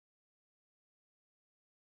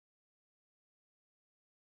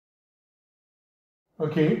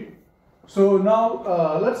Okay, so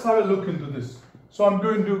now let's have a look into this. So I'm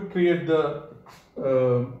going to create the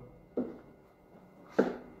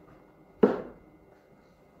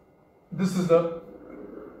this is the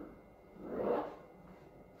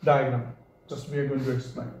diagram. Just we are going to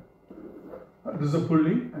explain. This is a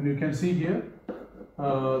pulley, and you can see here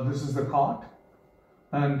this is the cart,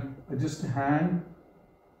 and I just hang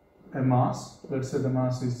a mass. Let's say the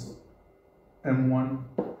mass is M1,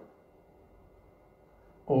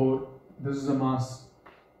 or this is a mass,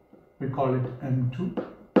 we call it M2,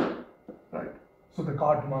 right? So the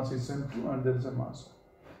cart mass is M2 and there is a mass.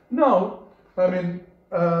 Now, I mean,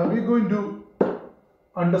 we're going to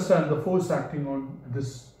understand the force acting on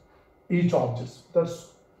this each object.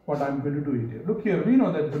 That's what I'm going to do here. Look here, we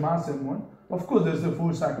know that the mass M1, of course there's a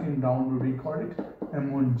force acting downward, we call it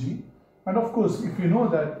M1G. And of course, if you know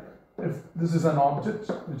that if this is an object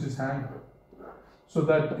which is hanging, so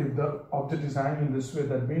that if the object is hanging this way,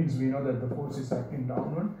 that means we know that the force is acting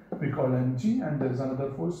downward, we call mg, and there is another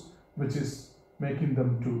force which is making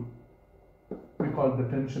them to, we call the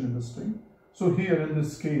tension in the string. So here in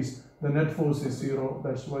this case, the net force is 0,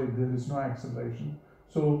 that's why there is no acceleration.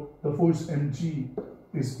 So the force mg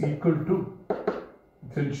is equal to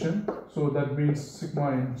tension, so that means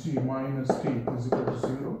sigma mg minus t is equal to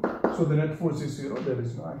 0. So the net force is 0, there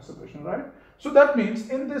is no acceleration, right? So that means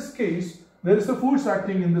in this case, there is a force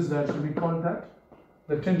acting in this direction, we call that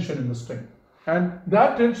the tension in the string. And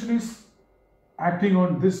that tension is acting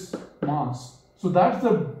on this mass. So that's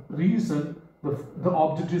the reason the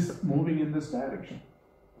object is moving in this direction.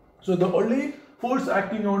 So the only force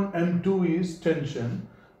acting on M2 is tension.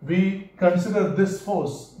 We consider this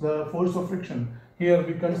force, the force of friction. Here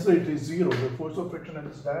we consider it is 0. The force of friction in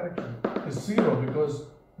this direction is 0 because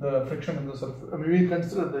the friction in the surface, I mean, we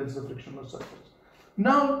consider that it's a frictionless surface.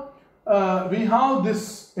 Now, we have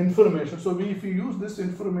this information. So if we use this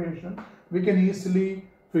information, we can easily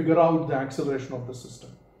figure out the acceleration of the system.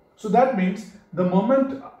 So that means the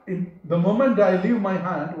moment I leave my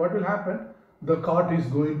hand, what will happen? The cart is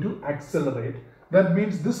going to accelerate. That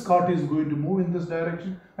means this cart is going to move in this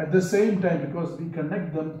direction at the same time, because we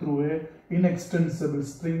connect them through a inextensible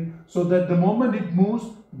string, so that the moment it moves,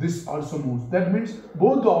 this also moves. That means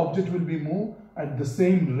both the object will be moved at the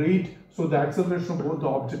same rate. So the acceleration of both the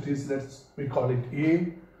object is, we call it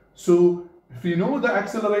A. So if we know the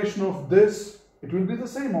acceleration of this, it will be the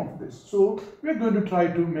same of this. So we are going to try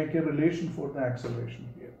to make a relation for the acceleration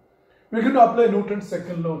here. We are going to apply Newton's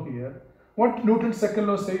second law here. What Newton's second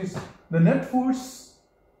law says, the net force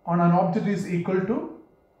on an object is equal to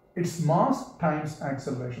its mass times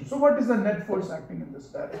acceleration. So what is the net force acting in this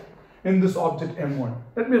direction, in this object M1?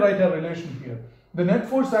 Let me write a relation here. The net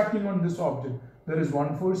force acting on this object, there is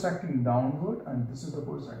one force acting downward and this is the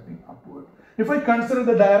force acting upward. If I consider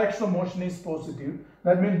the direction of motion is positive,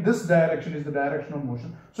 that means this direction is the direction of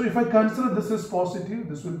motion. So if I consider this is positive,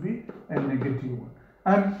 this will be a negative one.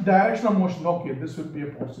 And direction of motion, okay, this will be a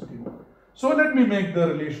positive one. So let me make the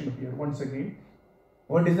relation here once again.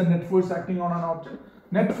 What is the net force acting on an object?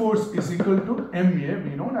 Net force is equal to ma,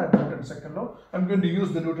 we know that Newton's second law. I'm going to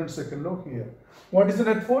use the Newton's second law here. What is the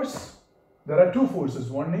net force? There are two forces.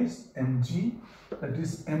 One is mg, that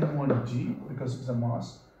is m1g, because it's a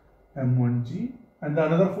mass, m1g. And the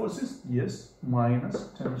another force is, yes, minus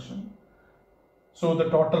tension. So the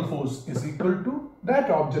total force is equal to that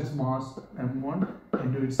object's mass, m1,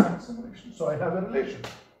 into its acceleration. So I have a relation,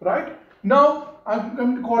 right? Now I'm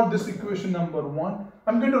going to call this equation number 1.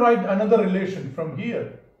 I'm going to write another relation from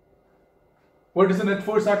here. What is the net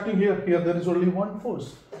force acting here? Here there is only one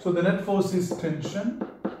force. So the net force is tension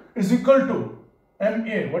is equal to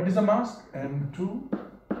ma. What is the mass? m2.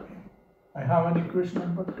 I have an equation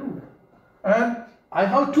number 2. And I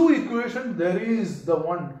have two equations. There is the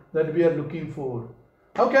one that we are looking for.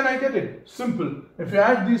 How can I get it? Simple. If you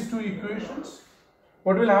add these two equations,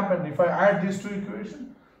 what will happen? If I add these two equations,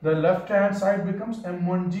 the left hand side becomes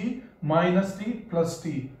m1g minus t plus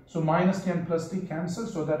t. So minus t and plus t cancel,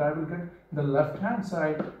 so that I will get the left hand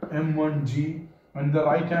side m1g, and the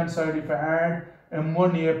right hand side, if I add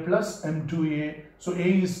m1a plus m2a, so a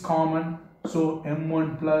is common, so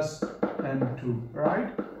m1 plus m2,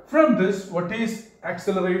 right? From this, what is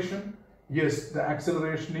acceleration? Yes, the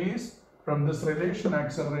acceleration is, from this relation,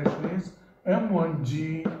 acceleration is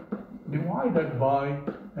m1g divided by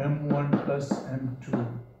m1 plus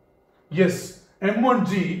m2. Yes,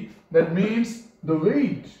 m1g, that means the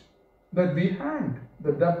weight that we hang,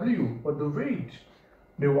 the W or the weight,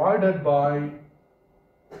 divided by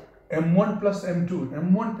m1 plus m2.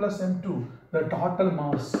 m1 plus m2, the total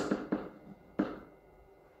mass,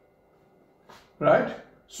 right?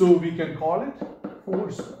 So we can call it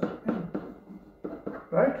force.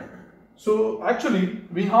 right? So actually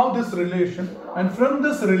we have this relation, and from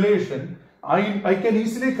this relation I can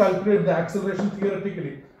easily calculate the acceleration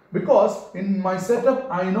theoretically, because in my setup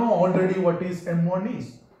I know already what is m1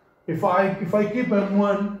 is. If I keep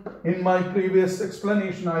m1 in my previous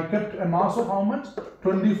explanation, I kept a mass of how much?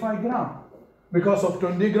 25 gram. Because of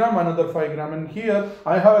 20 gram, another 5 gram. And here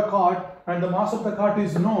I have a cart, and the mass of the cart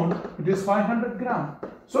is known, it is 500 gram.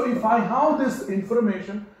 So if I have this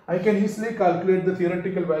information, I can easily calculate the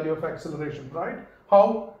theoretical value of acceleration, right?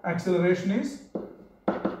 How? Acceleration is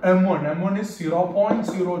m1. m1 is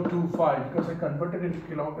 0.025, because I converted into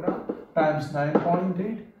kilogram, times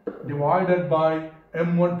 9.8 divided by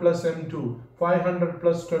m1 plus m2, 500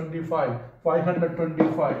 plus 25,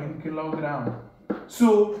 525 in kilogram.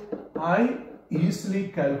 So I easily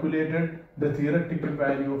calculated the theoretical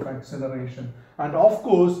value of acceleration, and of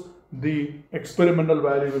course the experimental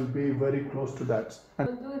value will be very close to that.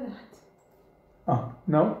 Don't do that.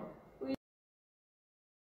 No?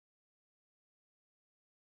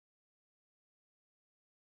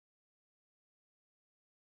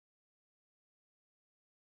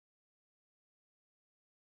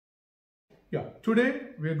 Yeah,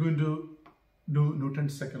 today we are going to do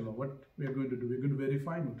Newton's second law. What we are going to do, we are going to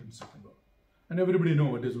verify Newton's second law. And everybody know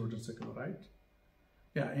what is Newton's second law, right?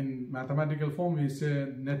 Yeah, in mathematical form we say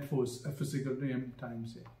net force F is equal to m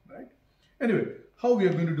times a, right? Anyway, how we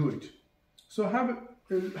are going to do it? So have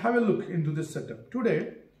a look into this setup.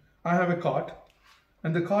 Today I have a cart,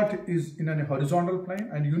 and the cart is in a horizontal plane,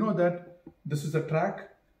 and you know that this is the track.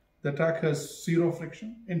 The track has zero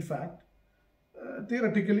friction. In fact,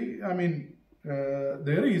 theoretically, I mean,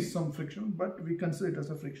 there is some friction, but we consider it as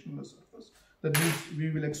a frictionless surface. That means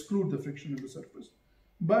we will exclude the friction in the surface.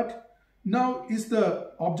 But now, is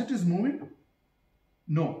the object is moving?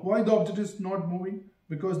 No. Why the object is not moving?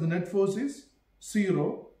 Because the net force is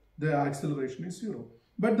zero, the acceleration is zero.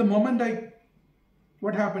 But the moment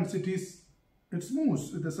what happens? It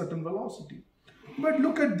moves with a certain velocity. But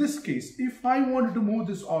look at this case. If I wanted to move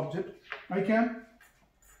this object, I can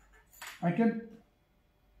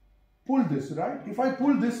pull this, right? If I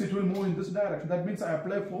pull this, it will move in this direction. That means I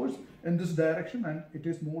apply force in this direction, and it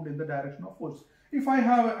is moved in the direction of force. If I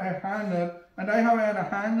have a hanger, and I have a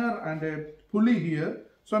hanger and a pulley here,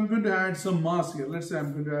 so I'm going to add some mass here. Let's say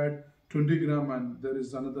I'm going to add 20 gram, and there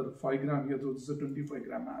is another 5 gram here, so this is a 25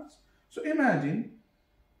 gram mass. So imagine,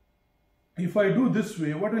 if I do this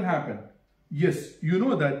way, what will happen? Yes, you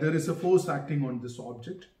know that there is a force acting on this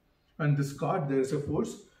object, and this cart, there is a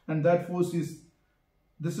force, and that force is,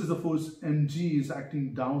 this is the force mg is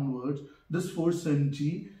acting downwards. This force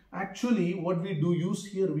mg, actually what we do use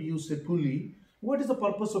here, we use a pulley. What is the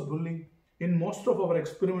purpose of pulley? In most of our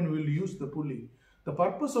experiment, we will use the pulley. The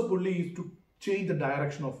purpose of pulley is to change the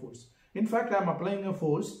direction of force. In fact, I am applying a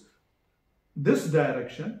force this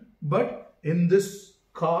direction, but in this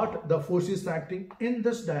cart, the force is acting in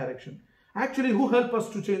this direction. Actually, who help us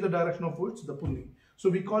to change the direction of force? The pulley. So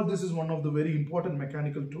we call this is one of the very important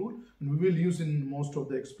mechanical tool, and we will use in most of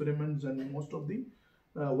the experiments and most of the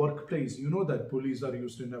workplace. You know that pulleys are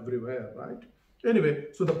used in everywhere, right? Anyway,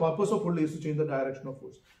 so the purpose of pulley is to change the direction of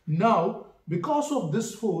force. Now, because of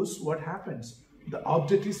this force, what happens? The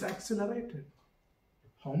object is accelerated.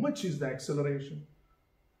 How much is the acceleration?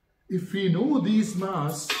 If we know these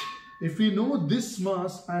mass, if we know this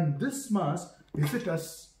mass and this mass,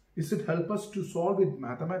 is it help us to solve it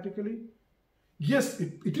mathematically? Yes,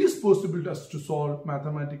 it is possible to us to solve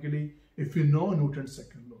mathematically if we know Newton's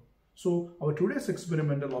second law. So our today's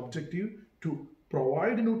experimental objective to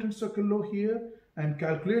provide Newton's second law here and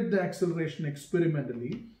calculate the acceleration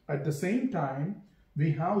experimentally. At the same time,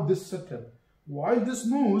 we have this setup. While this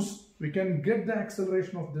moves, we can get the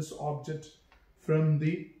acceleration of this object from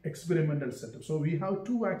the experimental setup. So we have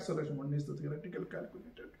two acceleration. One is the theoretical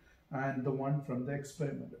calculated and the one from the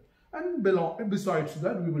experimental. And besides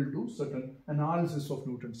that, we will do certain analysis of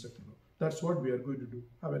Newton's second law. That's what we are going to do.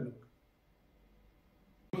 Have a look.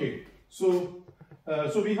 Okay, so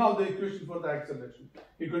we have the equation for the acceleration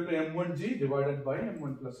equal to m1g divided by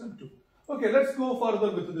m1 plus m2. Okay, let's go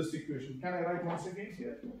further with this equation. Can I write once again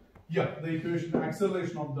here? Yeah, the equation, the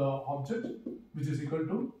acceleration of the object, which is equal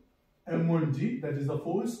to m1g, that is the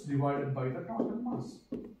force divided by the total mass.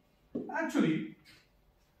 Actually,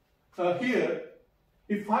 here,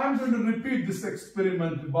 if I am going to repeat this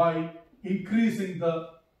experiment by increasing the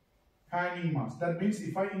hanging mass, that means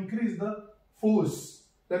if I increase the force,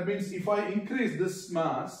 that means if I increase this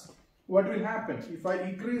mass, what will happen? If I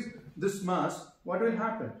increase this mass, what will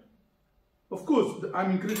happen? Of course, I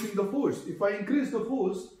am increasing the force. If I increase the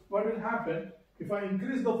force, what will happen? If I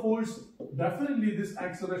increase the force, definitely this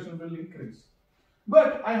acceleration will increase.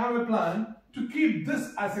 But I have a plan. to keep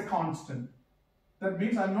this as a constant. That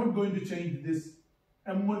means I'm not going to change this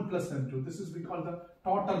m1 plus m2. This is we call the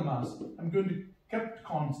total mass. I'm going to kept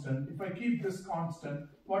constant. If I keep this constant,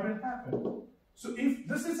 what will happen? So if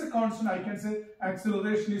this is a constant, I can say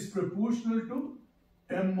acceleration is proportional to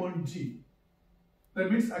m1g.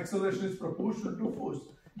 That means acceleration is proportional to force.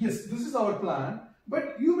 Yes, this is our plan,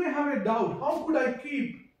 but you may have a doubt. How could I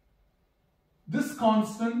keep this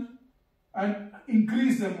constant and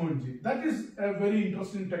increase m1g? That is a very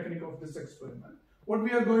interesting technique of this experiment. What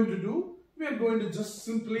we are going to do, we are going to just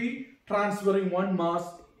simply transferring one mass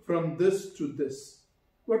from this to this.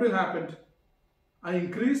 What will happen? I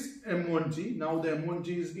increase m1g. Now the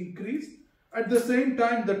m1g is increased. At the same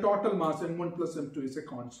time, the total mass m1 plus m2 is a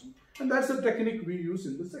constant. And that's the technique we use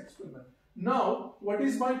in this experiment. Now, what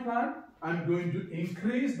is my plan? I'm going to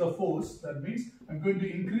increase the force. That means I'm going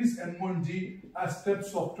to increase m1g as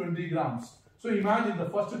steps of 20 grams. So imagine the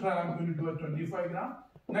first trial I'm going to do at 25 gram.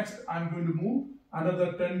 Next, I'm going to move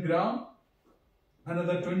another 10 gram,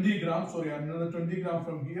 another 20 gram, another 20 gram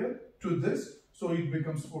from here to this. So it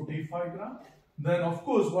becomes 45 gram. Then of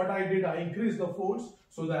course what I did, I increased the force,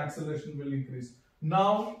 so the acceleration will increase.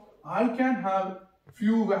 Now I can have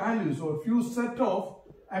few values or few set of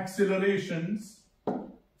accelerations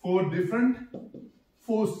for different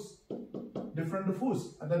force.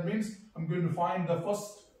 And that means I'm going to find the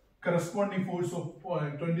first corresponding force of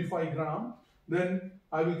 25 gram. Then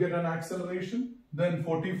I will get an acceleration. Then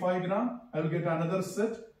 45 gram. I will get another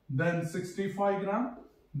set. Then 65 gram.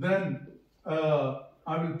 Then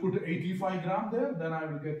I will put 85 gram there, then I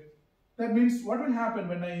will get, that means what will happen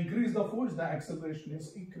when I increase the force, the acceleration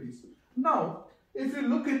is increased. Now, if you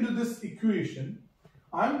look into this equation,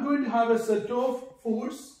 I'm going to have a set of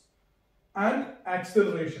force and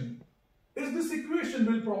acceleration. Is this equation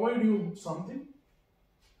will provide you something?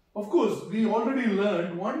 Of course, we already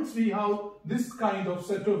learned once we have this kind of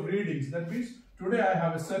set of readings, that means today I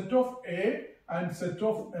have a set of A and set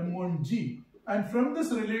of m1g. And from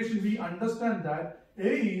this relation, we understand that A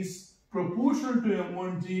is proportional to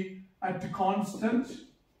m1g at constant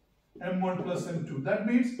m1 plus m2. That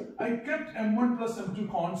means I kept m1 plus m2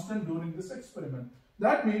 constant during this experiment.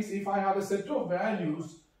 That means if I have a set of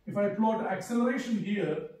values, if I plot acceleration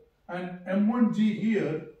here and m1g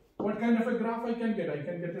here, what kind of a graph I can get? I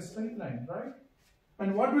can get a straight line, right?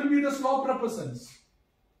 And what will be the slope represents?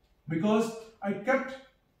 Because I kept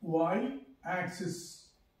y-axis,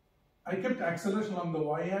 I kept acceleration along the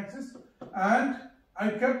y-axis and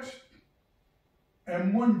I kept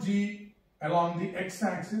m1g along the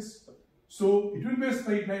x-axis. So it will be a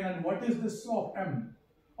straight line, and what is the slope? M.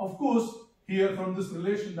 Of course, here from this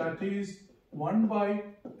relation, that is 1 by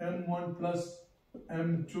m1 plus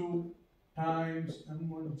m2 times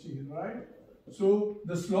m1g, right? So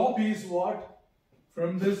the slope is what?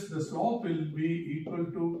 From this, the slope will be equal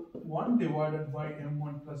to 1 divided by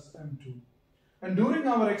m1 plus m2. And during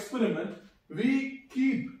our experiment, we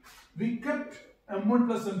kept m1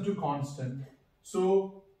 plus m2 constant.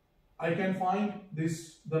 So I can find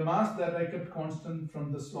the mass that I kept constant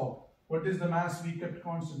from the slope. What is the mass we kept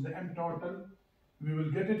constant? The m total. We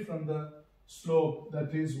will get it from the slope,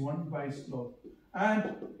 that is 1 by slope.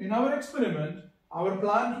 And in our experiment, our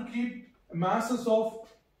plan to keep masses of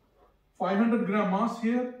 500 gram mass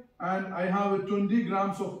here, and I have 20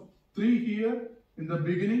 grams of 3 here in the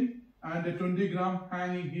beginning, and a 20 gram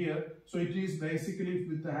hanging here. So it is basically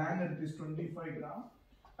with the hanger it is 25 gram,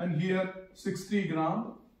 and here 60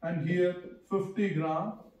 gram, and here 50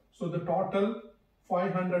 gram. So the total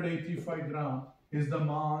 585 gram is the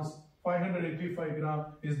mass. 585 gram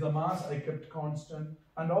is the mass I kept constant.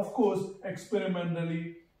 And of course,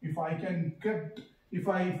 experimentally, if I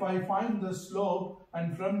find the slope,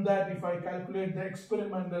 and from that if I calculate the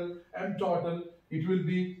experimental m total, it will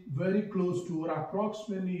be very close to or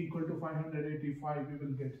approximately equal to 585 we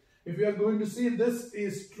will get. If we are going to see this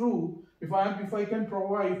is true, if I can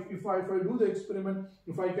provide, if I do the experiment,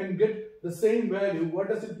 if I can get the same value, what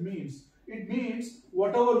does it mean? It means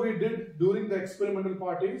whatever we did during the experimental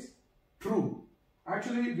part is true.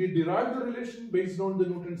 Actually, we derived the relation based on the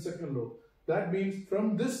Newton's second law. That means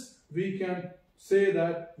from this we can say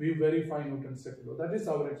that we verify Newton's second law. That is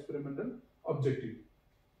our experimental objective.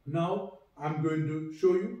 Now I'm going to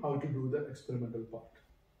show you how to do the experimental part.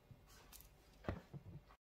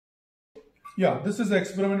 Yeah, this is the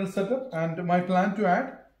experimental setup, and my plan to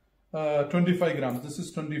add 25 grams. This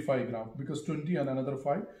is 25 gram because 20 and another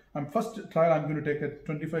 5. And first trial I'm going to take a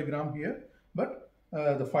 25 gram here, but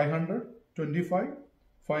the 500, 25,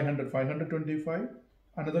 500, 525,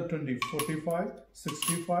 another 20, 45,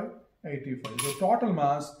 65, 85. The total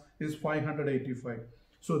mass is 585.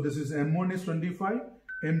 So this is M1 is 25,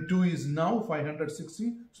 M2 is now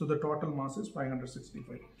 560, so the total mass is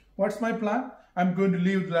 565. What's my plan? I'm going to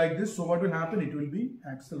leave it like this. So what will happen? It will be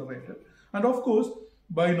accelerated. And of course,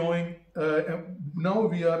 by knowing, now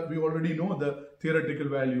we already know the theoretical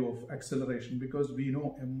value of acceleration, because we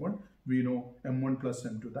know M1, we know M1 plus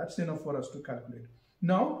M2. That's enough for us to calculate.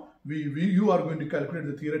 Now, you are going to calculate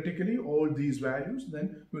the theoretically all these values,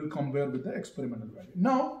 then we'll compare with the experimental value.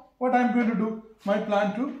 Now, what I'm going to do, my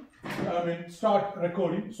plan to start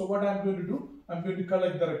recording. So what I'm going to do, I'm going to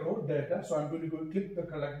collect the record data. So I'm going to go click the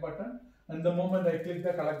collect button, and the moment I click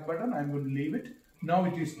the collect button, I'm going to leave it. Now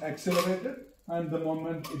it is accelerated, and the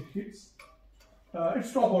moment it hits, it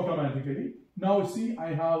stops automatically. Now see,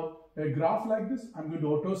 I have a graph like this. I'm going to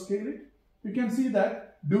auto scale it. You can see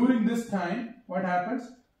that during this time, what happens?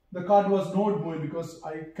 The card was not moving because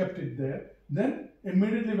I kept it there. Then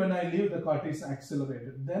immediately when I leave, the card is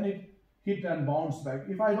accelerated. Then it hit and bounce back.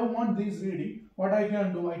 If I don't want these reading, what I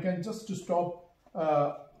can do, I can just stop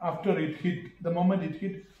after it hit. The moment it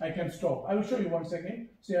hit, I can stop. I will show you once again.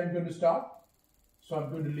 See, I'm going to start. So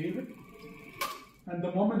I'm going to leave it. And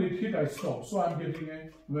the moment it hit, I stop. So I'm getting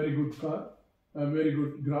a very good curve, a very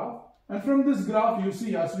good graph. And from this graph, you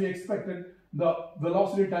see, as we expected, the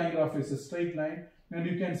velocity time graph is a straight line. And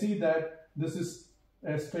you can see that this is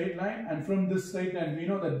a straight line. And from this straight line, we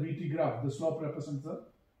know that VT graph, the slope represents the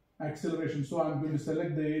acceleration. So I'm going to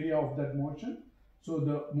select the area of that motion. So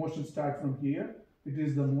the motion starts from here. It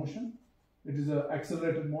is the motion. It is an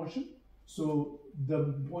accelerated motion. So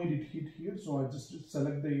the point it hit here. So I just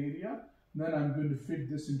select the area. Then I'm going to fit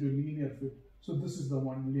this into a linear fit. So this is the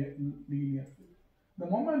one linear fit. The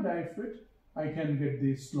moment I fit, I can get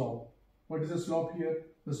the slope. What is the slope here?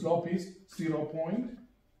 The slope is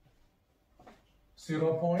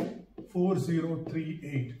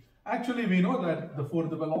 0.4038. Actually, we know that for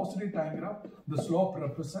the velocity time graph, the slope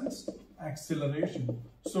represents acceleration.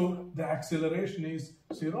 So the acceleration is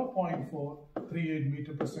 0.438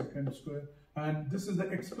 meter per second square. And this is the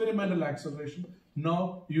experimental acceleration.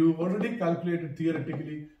 Now you already calculated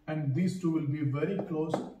theoretically, and these two will be very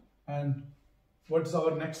close. And what's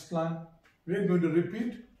our next plan? We are going to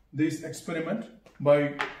repeat this experiment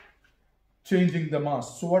by changing the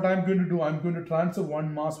mass. So what I'm going to do, I'm going to transfer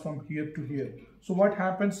one mass from here to here. So what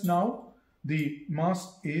happens now? The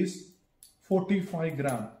mass is 45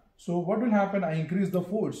 grams. So what will happen? I increase the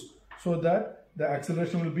force so that the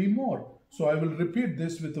acceleration will be more. So I will repeat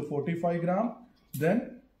this with the 45 gram.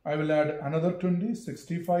 Then I will add another 20,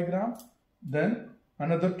 65 gram. Then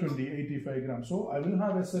another 20, 85 grams. So I will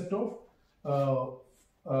have a set of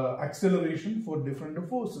acceleration for different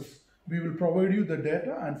forces. We will provide you the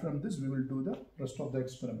data, and from this we will do the rest of the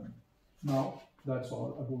experiment. Now that's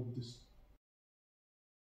all about this.